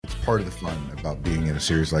part of the fun about being in a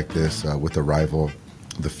series like this with a rival,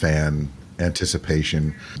 the fan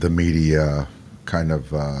anticipation, the media kind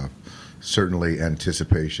of certainly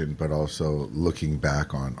anticipation, but also looking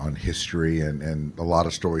back on history and a lot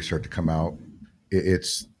of stories start to come out.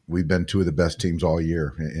 We've been two of the best teams all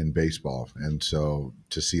year in baseball. And so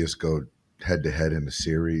to see us go head to head in a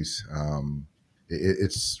series,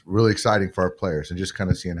 it's really exciting for our players and just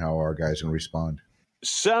kind of seeing how our guys can respond.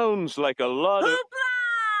 Sounds like a lot of...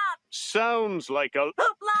 Sounds like a...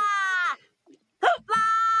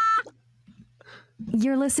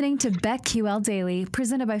 You're listening to BetQL Daily,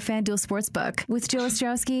 presented by FanDuel Sportsbook, with Joe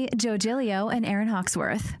Ostrowski, Joe Giglio, and Aaron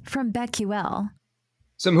Hawksworth from BetQL.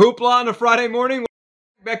 Some hoopla on a Friday morning.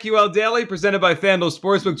 BetQL Daily, presented by FanDuel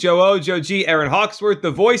Sportsbook. Joe O, Joe G, Aaron Hawksworth.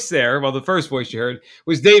 The voice there, well, the first voice you heard,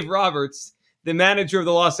 was Dave Roberts, the manager of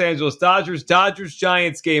the Los Angeles Dodgers.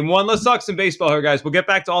 Dodgers-Giants game one. Let's talk some baseball here, guys. We'll get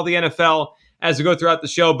back to all the NFL as we go throughout the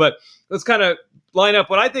show, but let's kind of line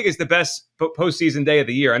up what I think is the best postseason day of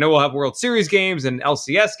the year. I know we'll have World Series games and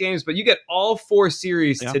LCS games, but you get all four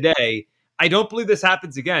series today. I don't believe this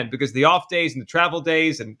happens again because the off days and the travel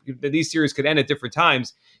days and these series could end at different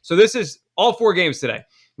times. So this is all four games today.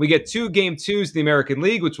 We get two game twos in the American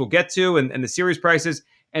League, which we'll get to, and the series prices,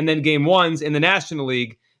 and then game ones in the National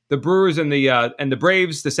League. The Brewers and the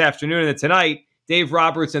Braves this afternoon, and then tonight, Dave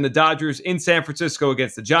Roberts and the Dodgers in San Francisco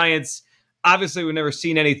against the Giants. Obviously, we've never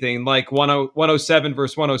seen anything like 107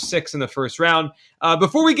 versus 106 in the first round.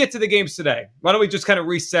 Before we get to the games today, why don't we just kind of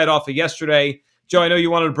reset off of yesterday? Joe, I know you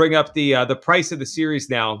wanted to bring up the price of the series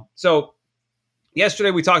now. So yesterday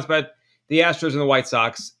we talked about the Astros and the White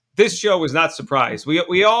Sox. This show was not surprised.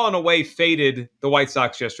 We all, in a way, faded the White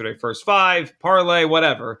Sox yesterday. First five, parlay,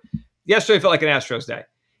 whatever. Yesterday felt like an Astros day.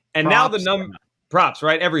 And now the props,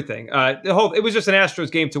 right? Everything. It was just an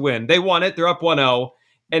Astros game to win. They won it. They're up 1-0.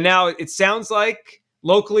 And now it sounds like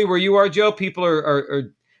locally where you are, Joe, people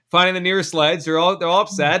are finding the nearest legs. They're all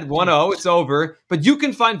upset. 1-0, it's over. But you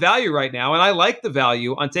can find value right now, and I like the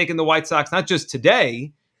value on taking the White Sox, not just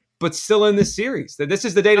today, but still in this series. This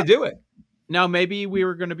is the day to do it. Now, maybe we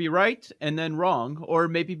were going to be right and then wrong, or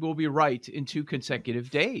maybe we'll be right in 2 consecutive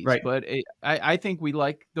days. Right. But I think we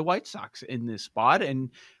like the White Sox in this spot, and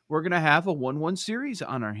we're going to have a 1-1 series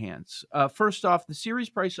on our hands. First off, the series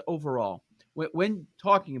price overall. When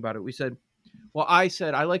talking about it, we said, I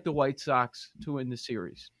said I like the White Sox to win the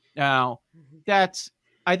series. Now,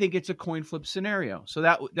 I think it's a coin flip scenario. So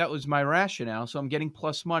that was my rationale. So I'm getting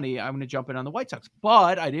plus money. I'm going to jump in on the White Sox.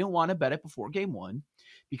 But I didn't want to bet it before game one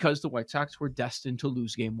because the White Sox were destined to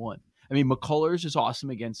lose game one. I mean, McCullers is awesome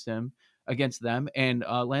against them, and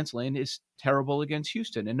Lance Lynn is terrible against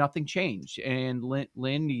Houston, and nothing changed. And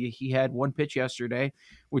Lynn, he had one pitch yesterday,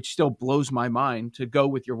 which still blows my mind to go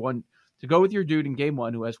with your dude in game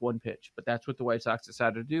one who has one pitch. But that's what the White Sox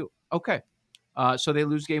decided to do. Okay. So they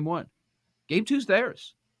lose game one. Game two's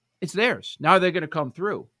theirs. It's theirs. Now they're going to come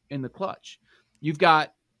through in the clutch. You've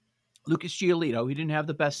got Lucas Giolito. He didn't have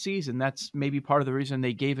the best season. That's maybe part of the reason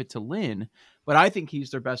they gave it to Lynn. But I think he's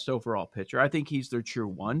their best overall pitcher. I think he's their true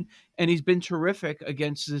one. And he's been terrific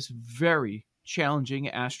against this very challenging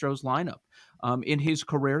Astros lineup. In his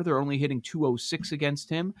career, they're only hitting 206 against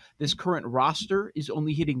him. This current roster is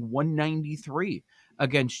only hitting 193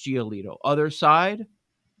 against Giolito. Other side,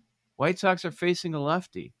 White Sox are facing a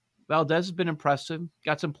lefty. Valdez has been impressive,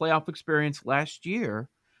 got some playoff experience last year,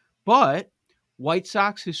 but White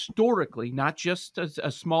Sox historically, not just a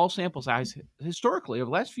small sample size, historically, over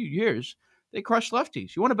the last few years, they crush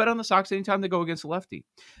lefties. You want to bet on the Sox anytime they go against a lefty.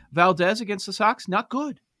 Valdez against the Sox, not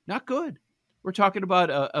good. Not good. We're talking about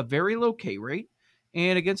a very low K rate,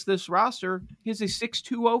 and against this roster, he has a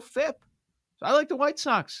 6.20 FIP. So I like the White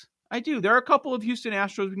Sox. I do. There are a couple of Houston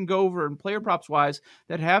Astros we can go over and player props wise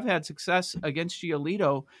that have had success against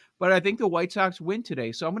Giolito, but I think the White Sox win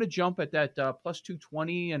today. So I'm going to jump at that plus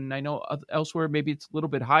 220, and I know elsewhere maybe it's a little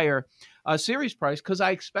bit higher series price because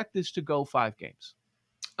I expect this to go 5 games.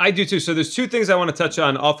 I do too. So there's 2 things I want to touch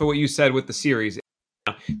on off of what you said with the series.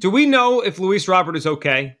 Do we know if Luis Robert is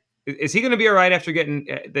okay? Is he going to be all right after getting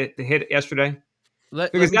the hit yesterday?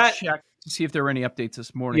 Let me check to see if there were any updates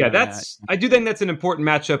this morning. Yeah, I do think that's an important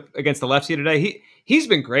matchup against the lefty today. He's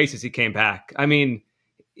been great since he came back. I mean,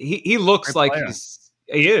 he looks like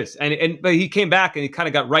he is, but he came back and he kind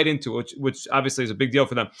of got right into it, which obviously is a big deal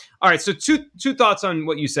for them. All right, so two thoughts on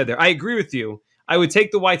what you said there. I agree with you. I would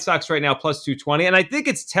take the White Sox right now plus 220, and I think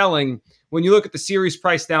it's telling when you look at the series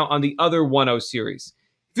price now on the other 1-0 series.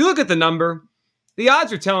 If you look at the number, the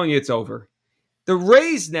odds are telling you it's over. The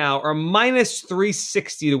Rays now are minus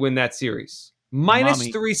 360 to win that series. minus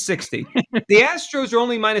Mommy. 360. The Astros are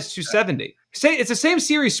only minus 270. It's the same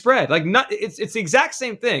series spread. Like, it's the exact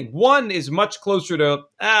same thing. One is much closer to,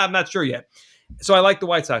 I'm not sure yet. So I like the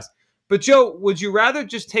White Sox. But Joe, would you rather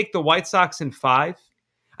just take the White Sox in 5?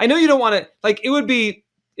 I know you don't want to, like, it would be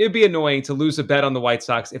annoying to lose a bet on the White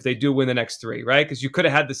Sox if they do win the next 3, right? Because you could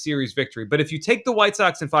have had the series victory. But if you take the White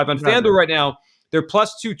Sox in 5 on FanDuel right now, they're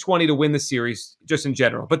plus 220 to win the series just in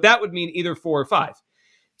general. But that would mean either 4 or 5.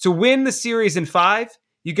 To win the series in 5,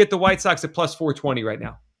 you get the White Sox at plus 420 right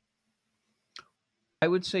now. I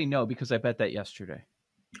would say no because I bet that yesterday.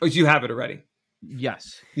 Oh, you have it already?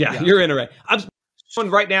 Yes. Yeah. You're in already. I'm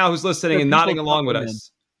someone right now who's listening and nodding along with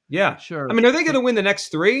us. Yeah. Sure. I mean, are they going to win the next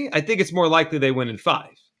 3? I think it's more likely they win in 5.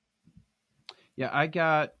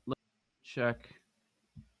 Yeah, let's check.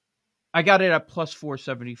 I got it at plus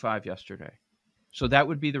 475 yesterday. So that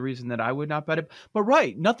would be the reason that I would not bet it. But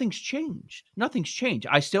right, nothing's changed.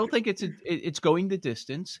 I still think it's going the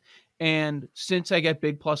distance. And since I get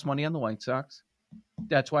big plus money on the White Sox,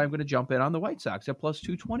 that's why I'm going to jump in on the White Sox at plus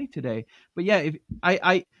 220 today. But yeah, if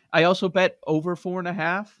I also bet over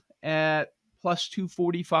 4.5 at plus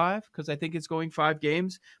 245 because I think it's going 5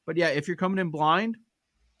 games. But yeah, if you're coming in blind,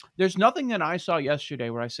 there's nothing that I saw yesterday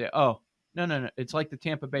where I say, oh, no. It's like the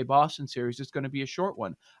Tampa Bay Boston series. It's going to be a short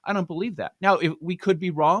one. I don't believe that. Now, if we could be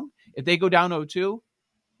wrong, if they go down 0-2,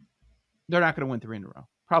 they're not going to win 3 in a row.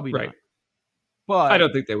 Probably right. Not. But I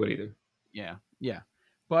don't think they would either. Yeah.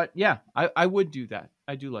 But yeah, I would do that.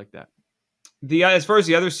 I do like that. As far as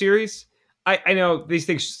the other series, I know these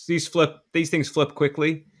things flip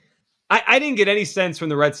quickly. I didn't get any sense from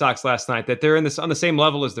the Red Sox last night that they're on the same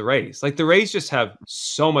level as the Rays. Like the Rays just have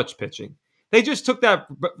so much pitching. They just took that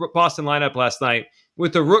Boston lineup last night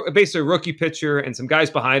with basically a rookie pitcher and some guys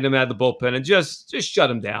behind him at the bullpen and just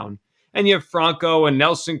shut him down. And you have Franco and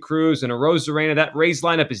Nelson Cruz and Arozarena. That Rays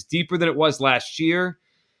lineup is deeper than it was last year.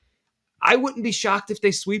 I wouldn't be shocked if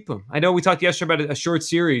they sweep them. I know we talked yesterday about a short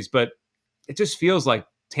series, but it just feels like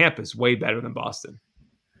Tampa's way better than Boston.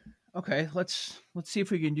 Okay, let's see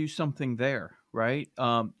if we can do something there, right?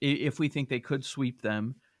 If we think they could sweep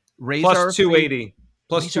them, Rays plus 280,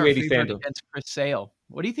 plus 280 FanDuel against Chris Sale.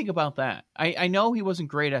 What do you think about that? I know he wasn't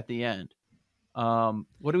great at the end.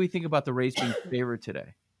 What do we think about the Rays being favored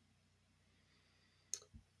today?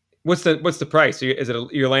 What's the price?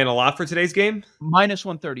 You're laying a lot for today's game? Minus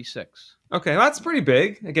 136. Okay, well, that's pretty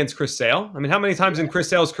big against Chris Sale. I mean, how many times in Chris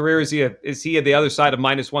Sale's career is he at the other side of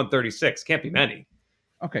minus 136? Can't be many.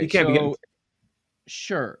 Okay,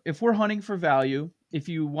 sure. If we're hunting for value, if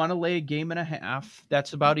you want to lay a game and a half,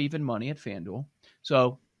 that's about even money at FanDuel.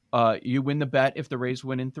 So you win the bet if the Rays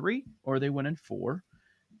win in 3 or they win in 4.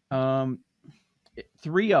 3-0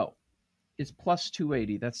 is plus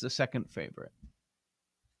 280. That's the second favorite.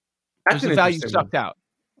 That's the value sucked out.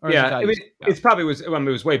 Yeah, it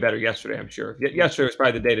was way better yesterday, I'm sure. Yesterday was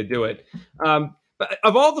probably the day to do it. But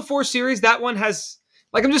of all the 4 series, that one has,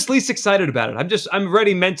 like, I'm just least excited about it. I'm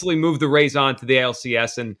ready mentally move the Rays on to the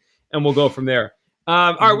ALCS and we'll go from there.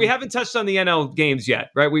 All right, we haven't touched on the NL games yet,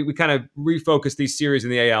 right? We kind of refocused these series in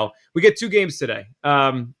the AL. We get 2 games today.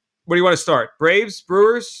 Where do you want to start? Braves,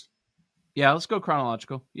 Brewers? Yeah, let's go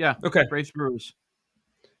chronological. Yeah. Okay. Braves, Brewers.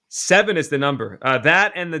 7 is the number.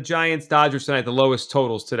 That and the Giants, Dodgers tonight, the lowest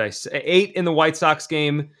totals today. 8 in the White Sox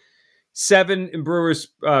game, 7 in Brewers,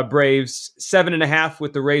 Braves, 7.5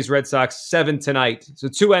 with the Rays, Red Sox, 7 tonight. So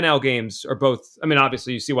 2 NL games are both. I mean,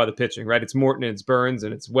 obviously you see why the pitching, right? It's Morton and it's Burns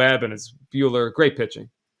and it's Webb and it's Buehler. Great pitching.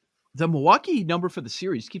 The Milwaukee number for the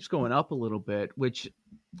series keeps going up a little bit, which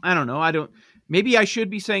I don't know. Maybe I should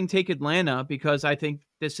be saying take Atlanta because I think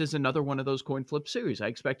this is another one of those coin flip series. I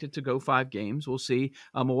expect it to go 5 games. We'll see.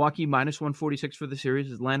 Milwaukee minus 146 for the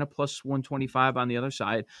series. Atlanta plus 125 on the other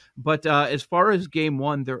side. But as far as game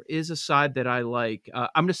 1, there is a side that I like. I'm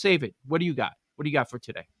going to save it. What do you got? What do you got for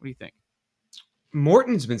today? What do you think?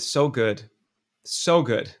 Morton's been so good. So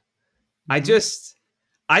good. Mm-hmm.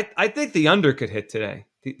 I think the under could hit today.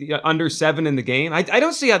 The under 7 in the game. I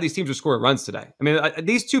don't see how these teams are scoring runs today. I mean,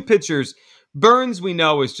 these 2 pitchers, Burns, we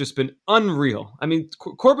know, has just been unreal. I mean,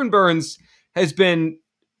 Corbin Burns has been,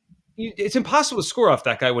 it's impossible to score off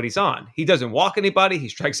that guy when he's on. He doesn't walk anybody. He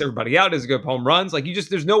strikes everybody out. Doesn't give home runs. Like,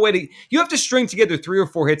 there's no way you have to string together 3 or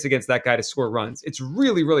 4 hits against that guy to score runs. It's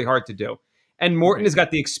really, really hard to do. And Morton has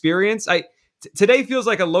got the experience. Today feels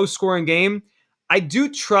like a low scoring game. I do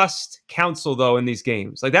trust Counsell, though, in these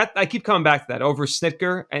games. Like that, I keep coming back to that over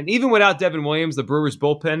Snitker. And even without Devin Williams, the Brewers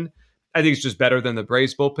bullpen, I think it's just better than the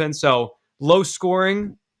Braves bullpen. So low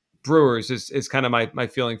scoring, Brewers is kind of my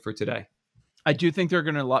feeling for today. I do think there are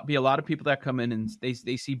going to be a lot of people that come in and they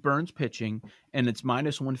see Burns pitching and it's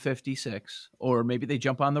minus 156, or maybe they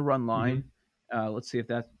jump on the run line. Let's see if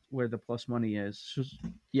that's where the plus money is.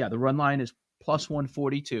 Yeah, the run line is plus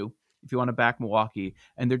 142 if you want to back Milwaukee,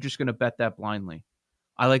 and they're just going to bet that blindly.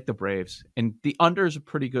 I like the Braves, and the under is a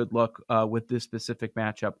pretty good look with this specific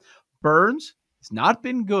matchup. Burns has not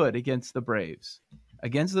been good against the Braves.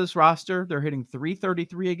 Against this roster, they're hitting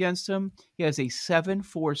 333 against him. He has a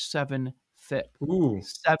 7.47 FIP. Ooh.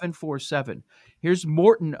 7.47. Here's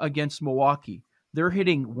Morton against Milwaukee. They're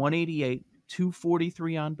hitting 188,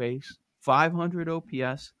 243 on base, 500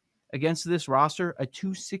 OPS. Against this roster, a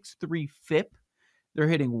 263 FIP. They're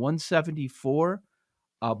hitting 174.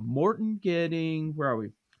 Morton getting, where are we?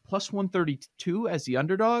 Plus 132 as the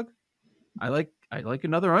underdog. I like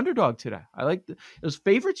another underdog today. I like those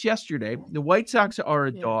favorites yesterday. The White Sox are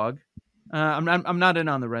a dog. I'm not in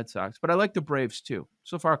on the Red Sox, but I like the Braves too.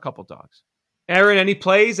 So far, a couple dogs. Aaron, any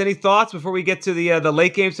plays, any thoughts before we get to the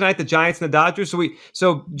late games tonight, the Giants and the Dodgers?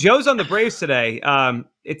 So Joe's on the Braves today. I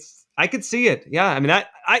could see it. Yeah, I mean,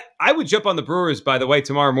 I would jump on the Brewers, by the way,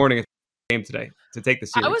 tomorrow morning at the game today to take the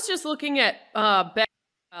series. I was just looking at bet.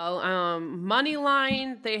 Money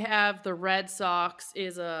line. They have the Red Sox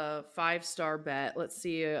is a 5-star bet. Let's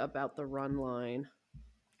see about the run line.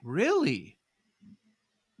 Really?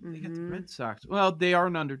 They got the Red Sox. Well, they are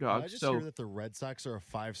an underdog. I just hear that the Red Sox are a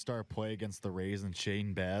 5-star play against the Rays and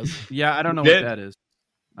Shane Baz. Yeah, I don't know what that is.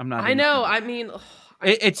 I'm not. I know. I mean,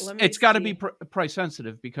 it's got to be price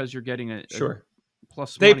sensitive because you're getting a sure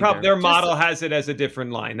plus. Their model has it as a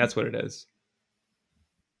different line. That's what it is.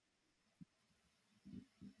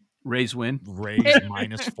 Rays win. Rays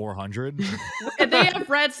minus 400. They have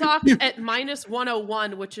Red Sox at minus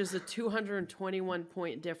 101, which is a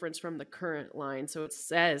 221-point difference from the current line. So it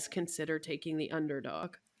says consider taking the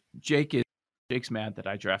underdog. Jake's mad that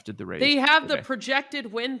I drafted the Rays. They have the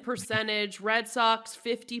projected win percentage. Red Sox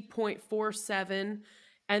 50.47,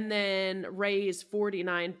 and then Rays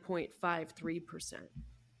 49.53%.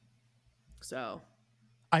 So.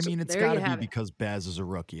 I mean, it's got to be because Baz is a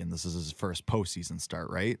rookie and this is his first postseason start,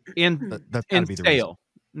 right? And that's got to be the Sale.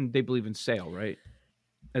 Reason. They believe in Sale, right?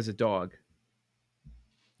 As a dog.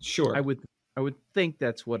 Sure. I would think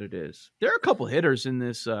that's what it is. There are a couple hitters in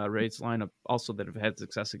this Rays lineup also that have had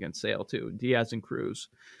success against Sale too. Diaz and Cruz.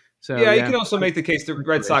 So yeah, you can also make the case the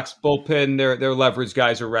Red Sox bullpen, their leverage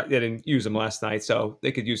guys they didn't use them last night, so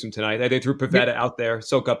they could use them tonight. They threw Pivetta out there,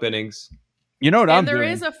 soak up innings. You know what I'm doing? And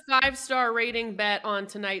there is a 5-star rating bet on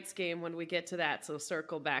tonight's game when we get to that. So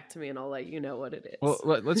circle back to me and I'll let you know what it is. Well,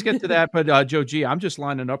 let's get to that. But Joe G, I'm just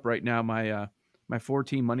lining up right now my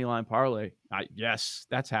 4-team money line parlay. Yes,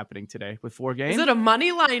 that's happening today with 4 games. Is it a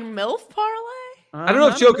money line MILF parlay? I don't know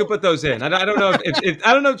if Joe could put those in. I don't know if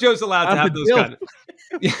I don't know if Joe's allowed to have those kind of.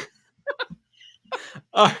 Yes!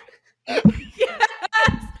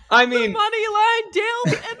 I mean, the money line Dale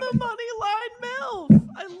and the money line MILF.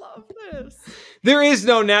 I love this. There is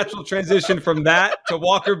no natural transition from that to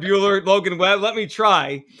Walker Buehler, Logan Webb. Let me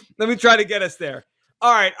try to get us there.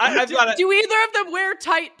 All right, I've got to. Do either of them wear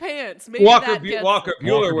tight pants? Maybe Walker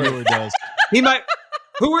Buehler does. He might.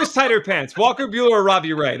 Who wears tighter pants, Walker Buehler or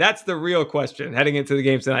Robbie Ray? That's the real question heading into the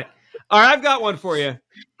game tonight. All right, I've got one for you.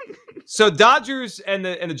 So Dodgers and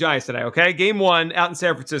the Giants today. Okay, game 1 out in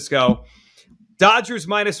San Francisco. Dodgers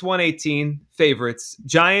minus 118 favorites.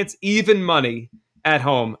 Giants even money at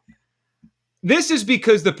home. This is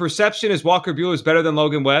because the perception is Walker Buehler is better than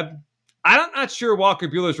Logan Webb. I'm not sure Walker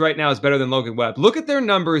Buehler's right now is better than Logan Webb. Look at their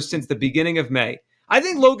numbers since the beginning of May. I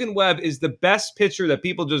think Logan Webb is the best pitcher that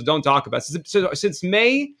people just don't talk about. Since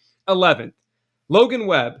May 11th, Logan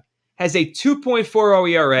Webb has a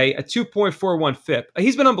 2.40 ERA, a 2.41 FIP.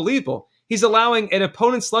 He's been unbelievable. He's allowing an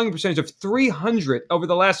opponent's slugging percentage of 300 over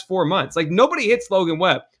the last 4 months. Like, nobody hits Logan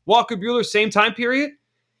Webb. Walker Buehler, same time period.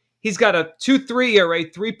 He's got a 2.3 ERA,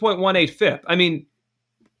 3.18 FIP. I mean,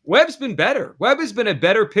 Webb's been better. Webb has been a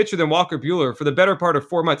better pitcher than Walker Buehler for the better part of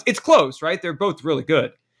 4 months. It's close, right? They're both really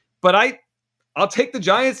good. But I'll take the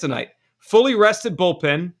Giants tonight. Fully rested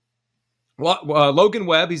bullpen. Logan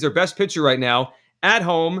Webb, he's their best pitcher right now, at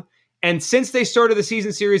home. And since they started the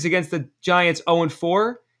season series against the Giants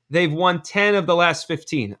 0-4, they've won 10 of the last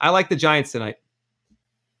 15. I like the Giants tonight.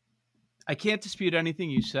 I can't dispute anything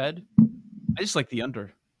you said. I just like the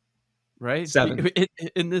under. Right? 7.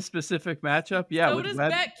 In this specific matchup, yeah. So does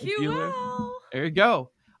BetQL. There you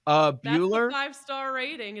go. Buehler. That's the 5-star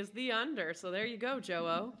rating is the under. So there you go,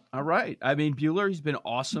 Joe-O. All right. I mean, Buehler, he's been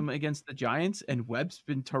awesome against the Giants, and Webb's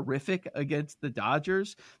been terrific against the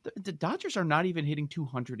Dodgers. The Dodgers are not even hitting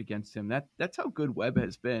 200 against him. That's how good Webb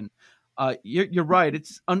has been. You're right.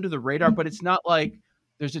 It's under the radar, but it's not like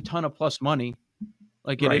there's a ton of plus money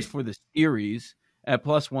like it is for the series at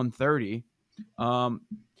plus 130.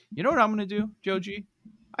 You know what I'm going to do, Joe G?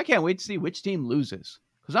 I can't wait to see which team loses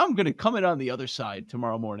because I'm going to come in on the other side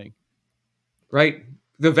tomorrow morning. Right.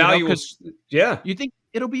 The value was, yeah. You think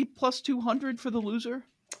it'll be plus 200 for the loser?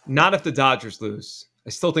 Not if the Dodgers lose. I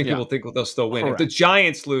still think people think they'll still win. Correct. If the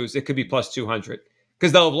Giants lose, it could be plus 200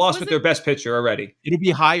 because they'll have lost with their best pitcher already. It'll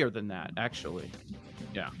be higher than that, actually.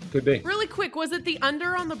 Yeah. Could be. Really quick, was it the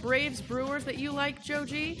under on the Braves Brewers that you like, Joe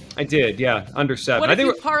G? I did, yeah. Under 7. What I if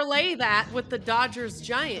think you parlay that with the Dodgers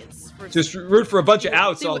Giants? Just root for a bunch of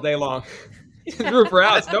outs all day long. Root for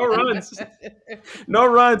outs. No runs. No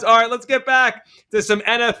runs. All right, let's get back to some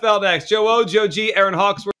NFL next. Joe O, Joe G, Aaron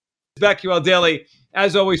Hawksworth, BetQL Daily,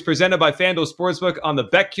 as always, presented by FanDuel Sportsbook on the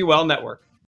BetQL Network.